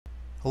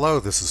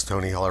Hello, this is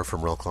Tony Heller from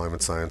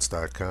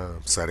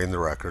RealClimateScience.com, setting the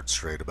record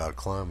straight about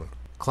climate.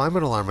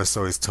 Climate alarmists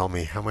always tell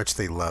me how much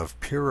they love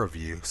peer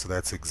review, so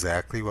that's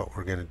exactly what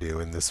we're going to do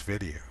in this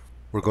video.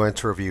 We're going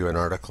to review an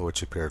article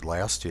which appeared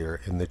last year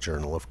in the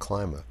Journal of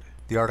Climate.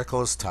 The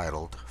article is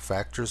titled,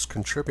 Factors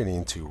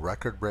Contributing to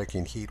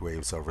Record-Breaking Heat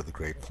Waves Over the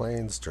Great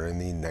Plains During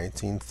the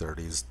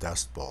 1930s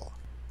Dust Bowl.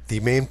 The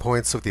main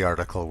points of the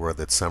article were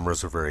that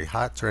summers were very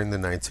hot during the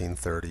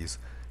 1930s,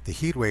 the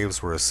heat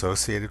waves were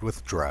associated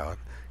with drought,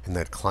 and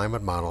that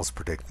climate models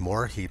predict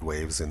more heat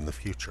waves in the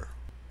future.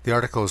 The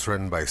article was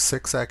written by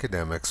 6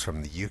 academics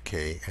from the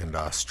UK and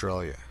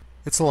Australia.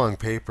 It's a long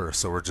paper,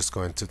 so we're just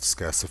going to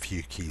discuss a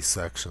few key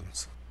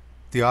sections.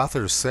 The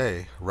authors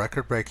say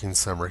record-breaking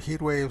summer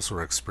heat waves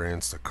were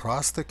experienced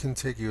across the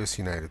contiguous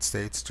United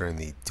States during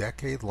the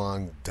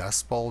decade-long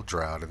Dust Bowl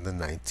drought in the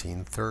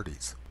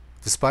 1930s.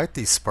 Despite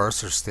the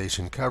sparser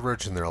station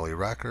coverage in the early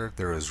record,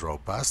 there is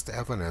robust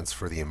evidence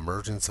for the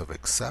emergence of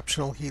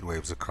exceptional heat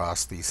waves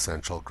across the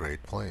central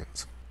Great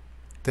Plains.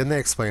 Then they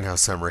explain how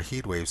summer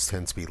heat waves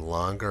tend to be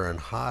longer and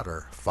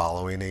hotter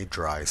following a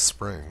dry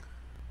spring.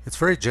 It's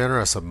very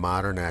generous of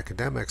modern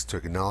academics to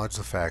acknowledge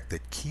the fact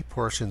that key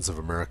portions of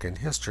American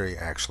history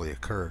actually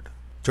occurred.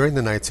 During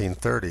the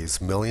 1930s,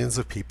 millions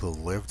of people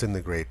who lived in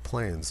the Great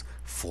Plains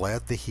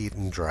fled the heat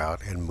and drought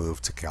and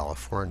moved to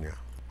California.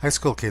 High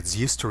school kids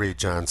used to read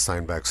John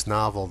Steinbeck's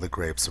novel, The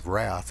Grapes of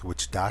Wrath,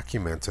 which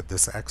documented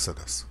this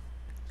exodus.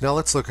 Now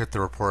let's look at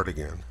the report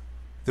again.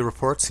 The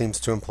report seems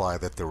to imply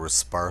that there was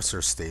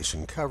sparser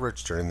station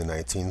coverage during the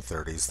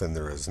 1930s than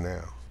there is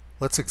now.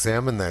 Let's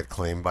examine that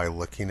claim by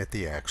looking at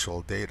the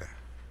actual data.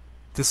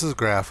 This is a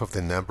graph of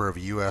the number of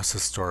U.S.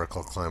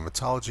 historical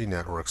climatology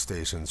network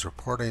stations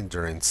reporting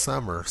during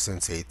summer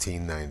since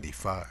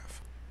 1895.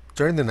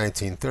 During the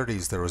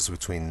 1930s, there was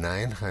between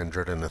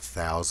 900 and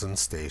 1,000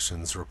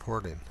 stations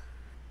reporting.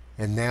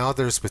 And now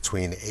there's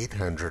between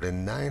 800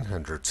 and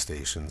 900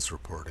 stations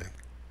reporting.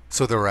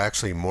 So there were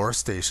actually more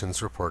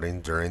stations reporting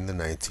during the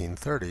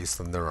 1930s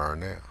than there are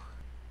now.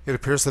 It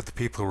appears that the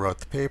people who wrote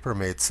the paper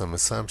made some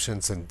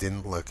assumptions and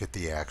didn't look at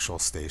the actual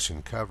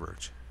station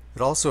coverage.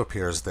 It also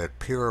appears that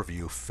peer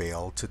review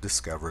failed to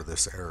discover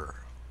this error.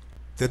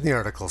 Then the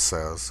article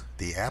says,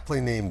 the aptly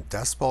named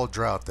Dust Bowl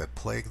drought that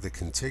plagued the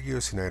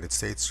contiguous United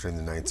States during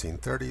the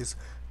 1930s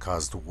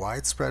caused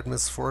widespread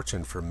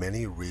misfortune for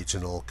many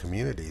regional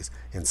communities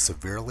and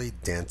severely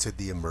dented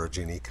the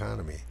emerging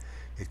economy.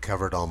 It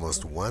covered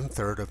almost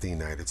 1/3 of the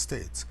United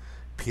States.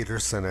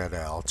 Peterson et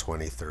al.,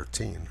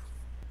 2013.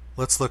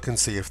 Let's look and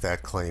see if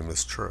that claim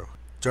is true.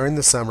 During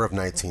the summer of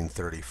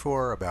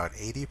 1934, about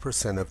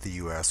 80% of the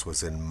U.S.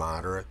 was in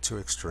moderate to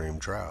extreme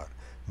drought,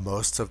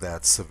 most of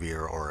that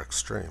severe or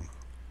extreme.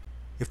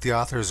 If the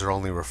authors are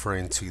only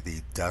referring to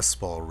the Dust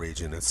Bowl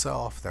region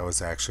itself, that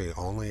was actually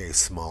only a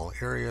small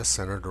area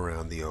centered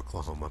around the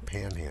Oklahoma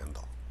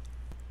Panhandle.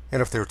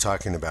 And if they were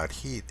talking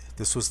about heat,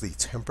 this was the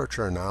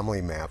temperature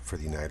anomaly map for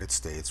the United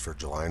States for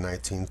July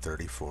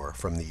 1934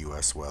 from the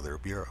U.S. Weather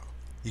Bureau.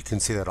 You can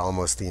see that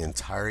almost the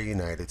entire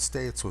United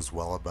States was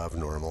well above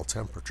normal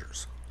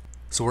temperatures.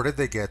 So where did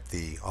they get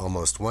the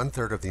almost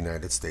 1/3 of the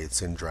United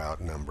States in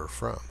drought number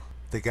from?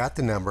 They got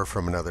the number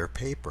from another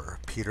paper,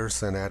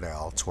 Peterson et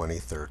al.,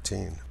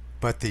 2013.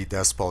 But the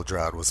Dust Bowl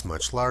drought was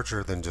much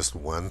larger than just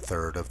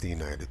 1/3 of the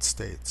United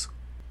States.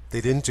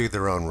 They didn't do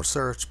their own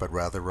research, but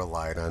rather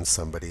relied on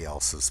somebody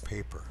else's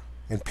paper.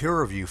 And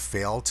peer review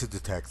failed to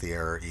detect the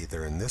error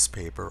either in this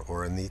paper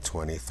or in the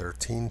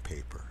 2013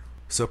 paper.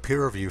 So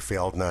peer review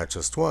failed not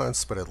just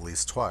once, but at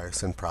least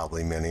twice, and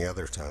probably many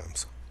other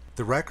times.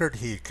 The record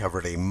heat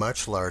covered a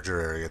much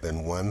larger area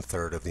than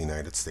 1/3 of the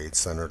United States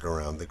centered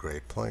around the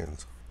Great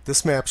Plains.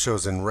 This map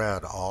shows in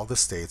red all the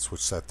states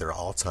which set their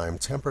all-time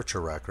temperature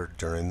record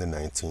during the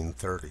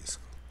 1930s.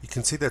 You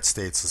can see that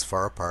states as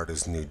far apart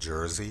as New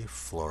Jersey,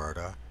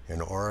 Florida,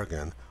 and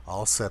Oregon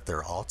all set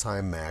their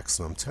all-time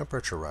maximum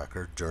temperature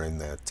record during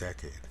that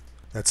decade.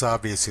 That's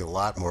obviously a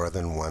lot more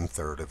than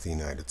 1/3 of the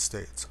United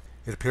States.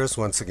 It appears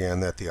once again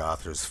that the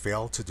authors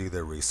failed to do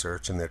their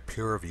research and that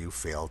peer review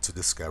failed to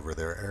discover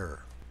their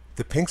error.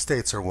 The pink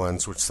states are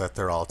ones which set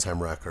their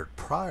all-time record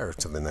prior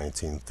to the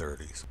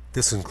 1930s.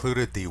 This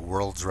included the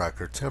world's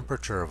record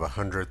temperature of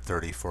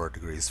 134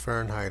 degrees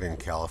Fahrenheit in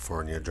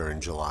California during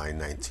July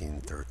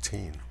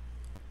 1913.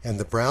 And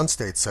the brown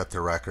states set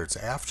their records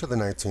after the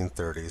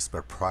 1930s,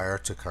 but prior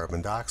to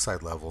carbon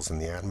dioxide levels in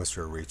the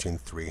atmosphere reaching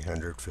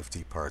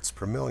 350 parts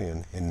per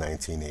million in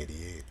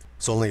 1988.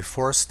 So only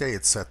 4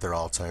 states set their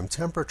all-time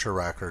temperature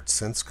records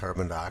since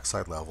carbon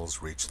dioxide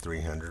levels reached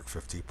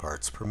 350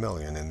 parts per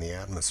million in the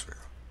atmosphere.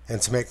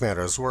 And to make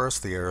matters worse,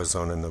 the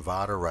Arizona and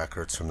Nevada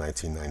records from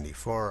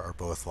 1994 are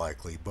both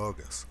likely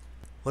bogus.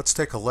 Let's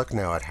take a look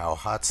now at how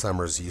hot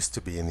summers used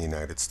to be in the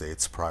United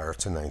States prior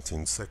to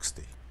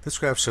 1960. This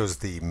graph shows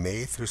the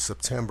May through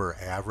September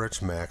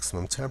average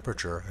maximum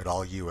temperature at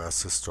all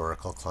U.S.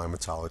 historical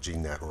climatology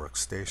network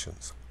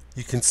stations.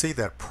 You can see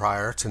that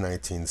prior to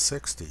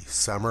 1960,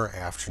 summer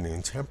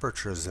afternoon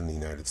temperatures in the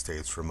United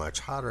States were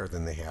much hotter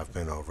than they have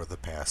been over the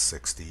past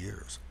 60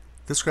 years.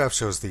 This graph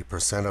shows the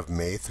percent of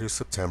May through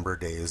September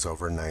days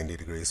over 90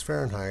 degrees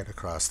Fahrenheit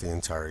across the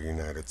entire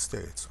United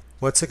States.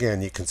 Once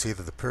again, you can see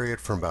that the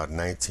period from about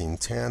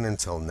 1910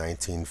 until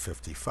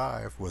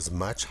 1955 was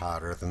much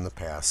hotter than the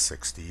past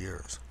 60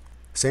 years.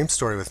 Same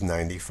story with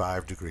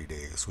 95-degree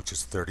days, which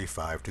is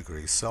 35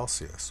 degrees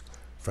Celsius.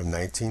 From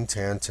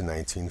 1910 to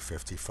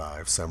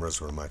 1955, summers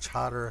were much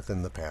hotter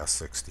than the past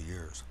 60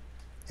 years.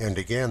 And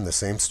again, the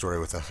same story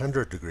with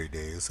 100-degree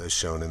days as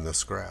shown in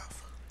this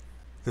graph.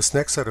 This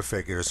next set of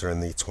figures are in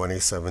the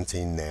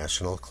 2017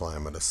 National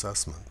Climate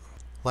Assessment.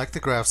 Like the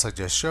graphs I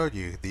just showed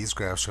you, these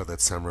graphs show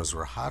that summers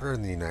were hotter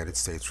in the United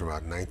States from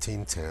about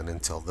 1910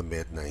 until the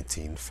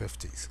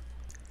mid-1950s.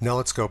 Now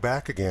let's go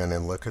back again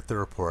and look at the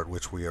report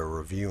which we are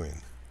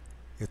reviewing.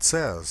 It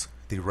says,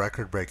 the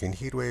record-breaking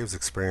heat waves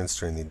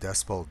experienced during the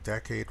Dust Bowl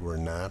decade were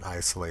not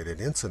isolated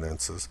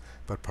incidences,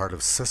 but part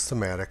of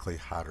systematically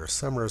hotter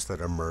summers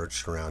that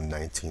emerged around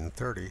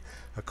 1930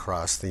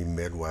 across the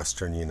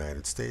Midwestern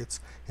United States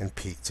and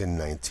peaked in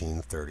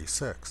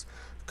 1936.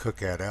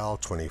 Cook et al.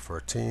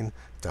 2014,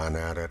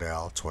 Donat et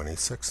al.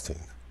 2016.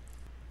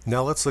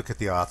 Now let's look at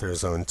the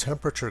author's own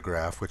temperature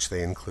graph which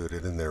they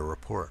included in their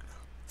report.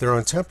 Their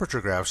own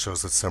temperature graph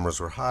shows that summers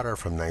were hotter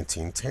from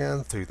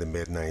 1910 through the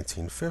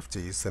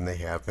mid-1950s than they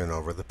have been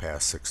over the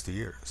past 60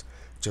 years,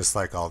 just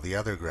like all the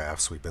other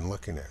graphs we've been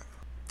looking at.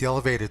 The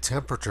elevated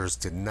temperatures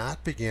did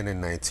not begin in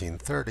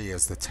 1930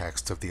 as the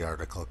text of the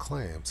article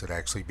claims. It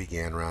actually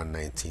began around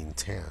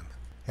 1910.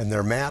 And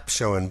their maps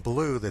show in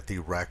blue that the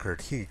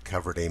record heat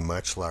covered a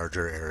much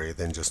larger area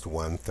than just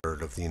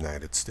 1/3 of the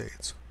United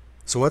States.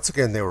 So once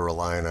again, they were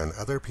relying on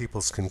other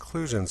people's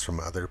conclusions from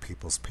other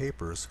people's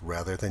papers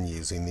rather than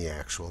using the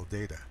actual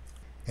data.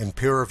 And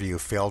peer review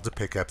failed to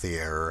pick up the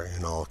error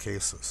in all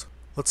cases.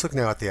 Let's look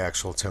now at the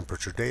actual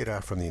temperature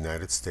data from the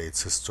United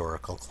States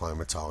Historical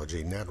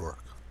Climatology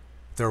Network.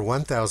 There are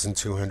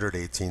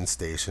 1,218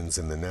 stations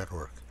in the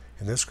network,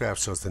 and this graph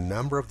shows the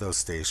number of those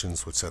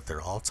stations which set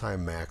their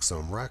all-time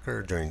maximum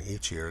record during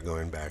each year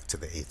going back to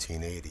the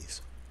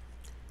 1880s.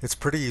 It's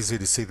pretty easy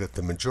to see that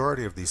the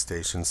majority of these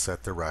stations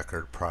set the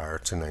record prior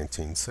to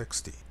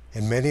 1960.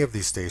 And many of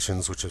these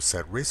stations which have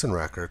set recent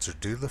records are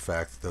due to the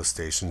fact that those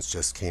stations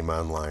just came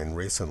online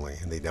recently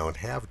and they don't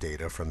have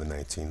data from the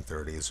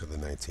 1930s or the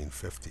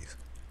 1950s.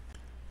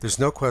 There's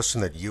no question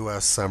that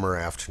U.S. summer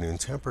afternoon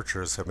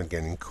temperatures have been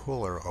getting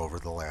cooler over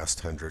the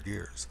last 100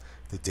 years.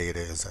 The data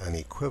is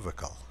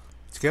unequivocal.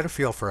 To get a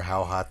feel for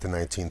how hot the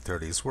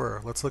 1930s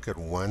were, let's look at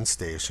one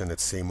station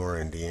at Seymour,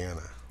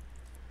 Indiana.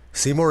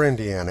 Seymour,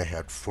 Indiana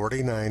had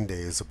 49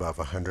 days above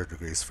 100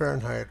 degrees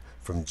Fahrenheit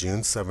from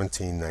June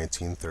 17,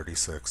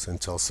 1936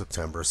 until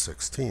September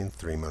 16,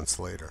 3 months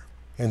later.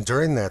 And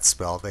during that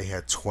spell, they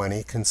had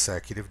 20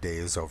 consecutive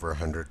days over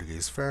 100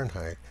 degrees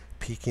Fahrenheit,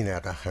 peaking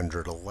at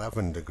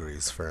 111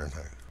 degrees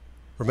Fahrenheit.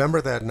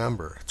 Remember that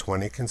number,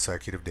 20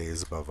 consecutive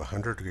days above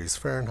 100 degrees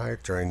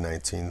Fahrenheit during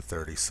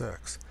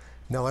 1936.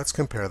 Now let's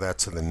compare that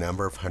to the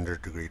number of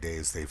 100-degree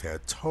days they've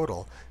had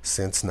total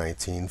since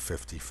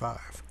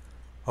 1955.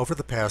 Over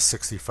the past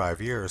 65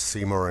 years,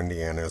 Seymour,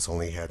 Indiana has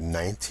only had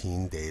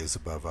 19 days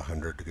above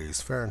 100 degrees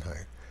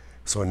Fahrenheit.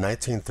 So in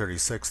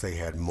 1936, they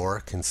had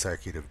more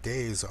consecutive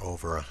days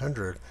over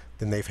 100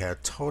 than they've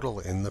had total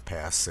in the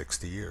past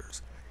 60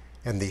 years.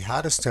 And the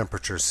hottest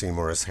temperature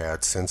Seymour has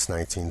had since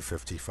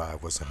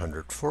 1955 was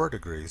 104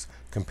 degrees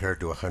compared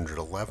to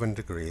 111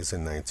 degrees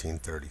in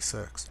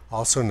 1936.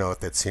 Also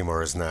note that Seymour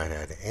has not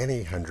had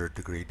any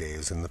 100-degree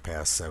days in the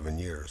past 7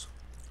 years.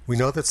 We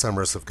know that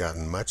summers have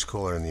gotten much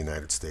cooler in the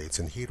United States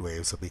and heat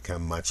waves have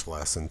become much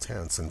less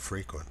intense and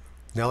frequent.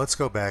 Now let's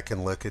go back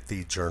and look at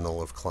the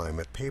Journal of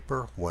Climate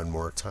paper one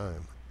more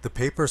time. The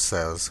paper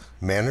says,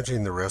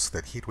 managing the risk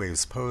that heat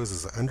waves pose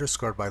is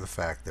underscored by the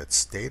fact that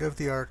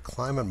state-of-the-art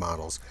climate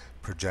models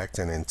project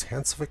an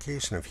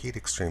intensification of heat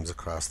extremes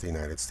across the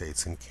United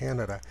States and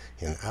Canada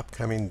in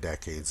upcoming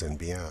decades and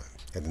beyond.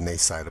 And then they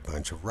cite a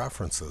bunch of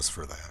references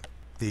for that.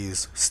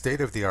 These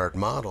state-of-the-art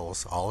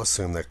models all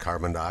assume that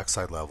carbon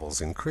dioxide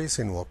levels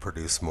increasing will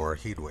produce more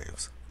heat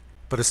waves.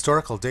 But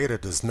historical data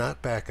does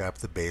not back up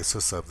the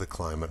basis of the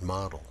climate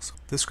models.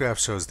 This graph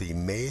shows the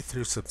May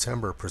through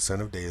September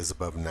percent of days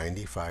above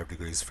 95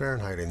 degrees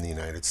Fahrenheit in the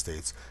United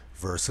States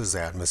versus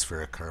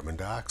atmospheric carbon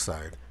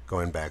dioxide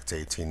going back to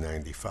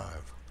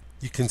 1895.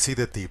 You can see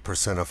that the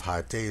percent of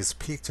hot days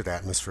peaked at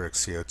atmospheric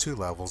CO2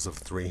 levels of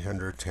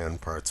 310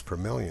 parts per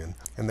million,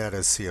 and that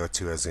as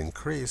CO2 has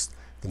increased,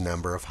 the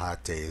number of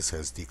hot days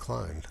has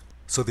declined.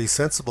 So the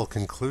sensible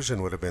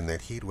conclusion would have been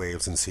that heat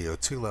waves and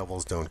CO2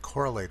 levels don't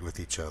correlate with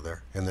each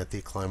other and that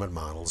the climate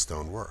models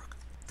don't work.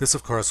 This,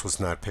 of course, was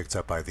not picked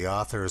up by the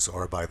authors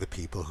or by the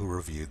people who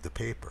reviewed the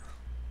paper.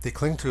 They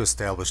cling to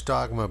established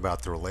dogma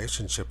about the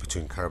relationship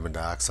between carbon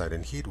dioxide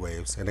and heat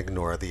waves and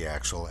ignore the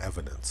actual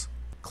evidence.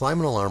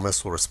 Climate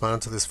alarmists will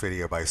respond to this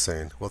video by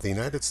saying, well, the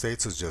United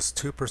States is just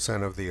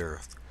 2% of the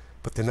Earth.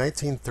 But the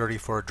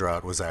 1934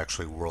 drought was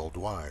actually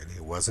worldwide.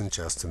 It wasn't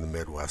just in the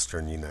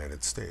Midwestern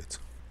United States.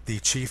 The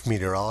chief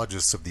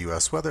meteorologist of the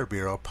U.S. Weather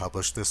Bureau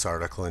published this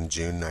article in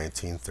June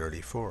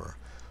 1934.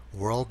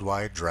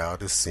 Worldwide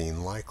drought is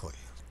seen likely.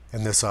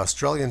 In this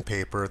Australian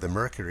paper, the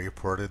Mercury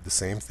reported the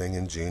same thing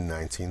in June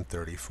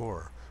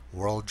 1934.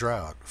 World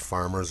drought,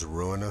 farmers'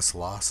 ruinous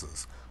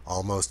losses,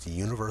 almost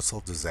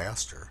universal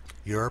disaster.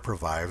 Europe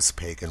revives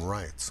pagan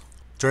rites.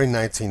 During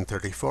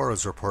 1934, it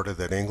was reported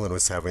that England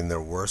was having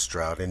their worst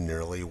drought in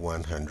nearly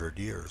 100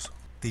 years.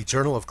 The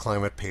Journal of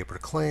Climate paper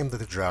claimed that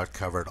the drought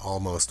covered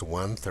almost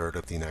one-third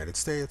of the United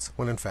States,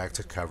 when in fact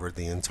it covered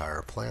the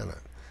entire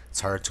planet.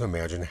 It's hard to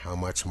imagine how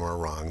much more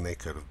wrong they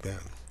could have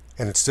been.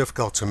 And it's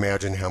difficult to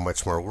imagine how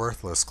much more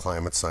worthless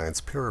climate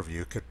science peer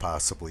review could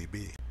possibly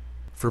be.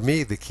 For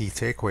me, the key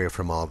takeaway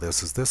from all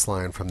this is this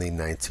line from the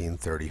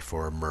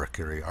 1934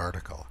 Mercury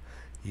article: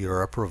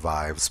 Europe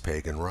revives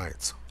pagan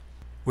rites.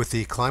 With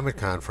the climate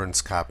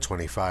conference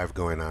COP25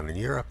 going on in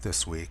Europe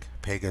this week,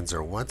 pagans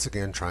are once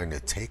again trying to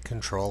take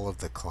control of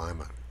the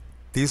climate.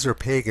 These are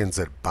pagans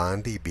at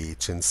Bondi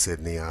Beach in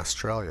Sydney,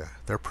 Australia.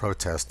 They're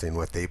protesting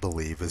what they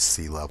believe is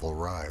sea level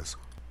rise.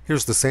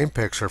 Here's the same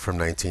picture from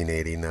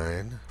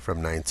 1989,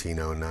 from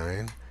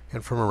 1909,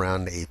 and from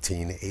around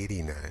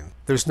 1889.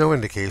 There's no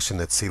indication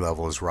that sea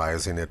level is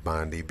rising at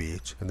Bondi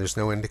Beach, and there's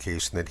no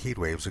indication that heat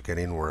waves are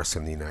getting worse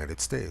in the United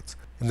States.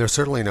 And there's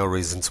certainly no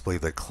reason to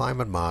believe that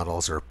climate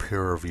models or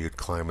peer-reviewed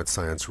climate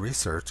science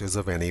research is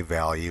of any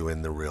value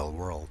in the real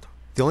world.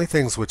 The only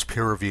things which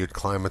peer-reviewed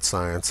climate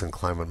science and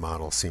climate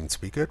models seem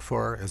to be good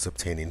for is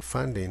obtaining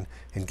funding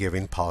and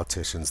giving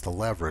politicians the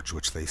leverage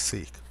which they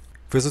seek.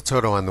 Visit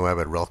Toto on the web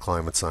at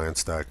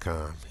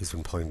realclimatescience.com. He's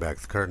been pulling back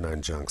the curtain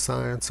on junk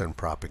science and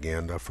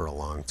propaganda for a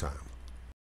long time.